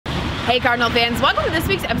Hey Cardinal fans, welcome to this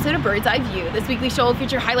week's episode of Bird's Eye View. This weekly show will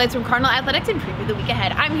feature highlights from Cardinal athletics and preview the week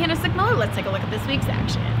ahead. I'm Hannah Sickmiller. Let's take a look at this week's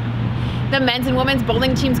action. The men's and women's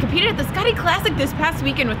bowling teams competed at the Scotty Classic this past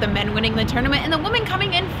weekend, with the men winning the tournament and the women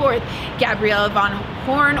coming in fourth. Gabriella Von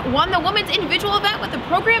Horn won the women's individual event with a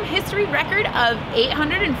program history record of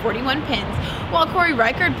 841 pins, while Corey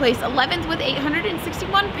Reichard placed 11th with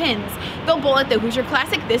 861 pins. They'll bowl at the Hoosier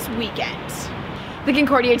Classic this weekend. The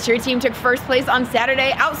Concordia cheer team took first place on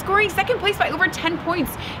Saturday, outscoring second place by over 10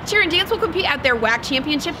 points. Cheer and dance will compete at their WAC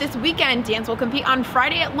championship this weekend. Dance will compete on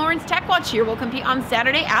Friday at Lawrence Tech, while cheer will compete on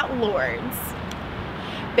Saturday at Lourdes.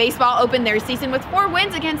 Baseball opened their season with 4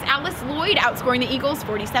 wins against Alice Lloyd, outscoring the Eagles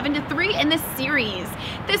 47-3 in the series.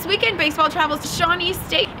 This weekend, baseball travels to Shawnee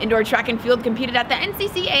State. Indoor track and field competed at the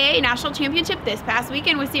NCCAA National Championship this past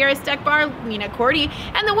weekend, with Sierra Steckbar, Lena Cordy,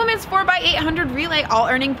 and the women's 4x800 relay all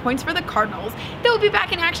earning points for the Cardinals. They will be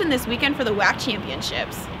back in action this weekend for the WAC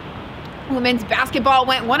championships. Women's basketball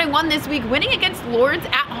went 1-1 this week, winning against Lourdes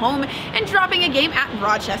at home and dropping a game at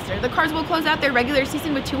Rochester. The Cards will close out their regular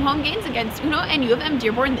season with 2 home games against UNO and U of M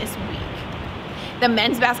Dearborn this week. The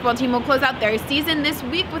men's basketball team will close out their season this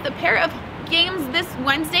week with a pair of games this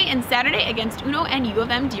Wednesday and Saturday against UNO and U of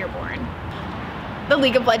M Dearborn. The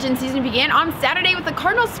League of Legends season began on Saturday with the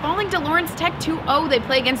Cardinals falling to Lawrence Tech 2-0. They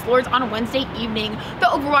play against Lourdes on Wednesday evening. The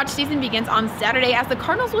Overwatch season begins on Saturday, as the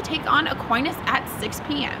Cardinals will take on Aquinas at 6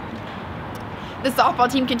 p.m. The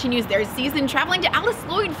softball team continues their season, traveling to Alice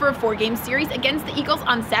Lloyd for a 4-game series against the Eagles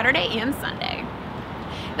on Saturday and Sunday.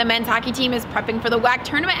 The men's hockey team is prepping for the WAC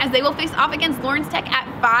tournament, as they will face off against Lawrence Tech at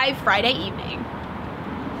 5 Friday evening.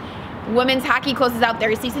 Women's hockey closes out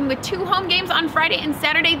their season with 2 home games on Friday and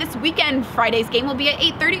Saturday this weekend. Friday's game will be at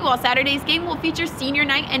 8:30, while Saturday's game will feature senior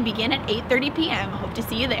night and begin at 8:30 p.m. Hope to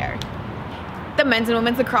see you there. The men's and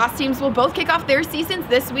women's lacrosse teams will both kick off their seasons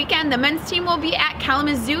this weekend. The men's team will be at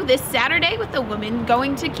Kalamazoo this Saturday, with the women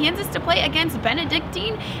going to Kansas to play against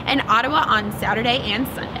Benedictine and Ottawa on Saturday and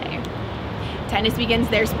Sunday. Tennis begins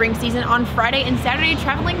their spring season on Friday and Saturday,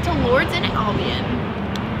 traveling to Lourdes and Albion.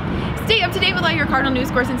 Stay up to date with all your Cardinal news,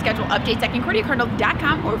 course, and schedule updates at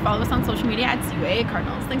ConcordiaCardinal.com, or follow us on social media at CUA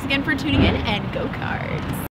Cardinals. Thanks again for tuning in, and go Cards!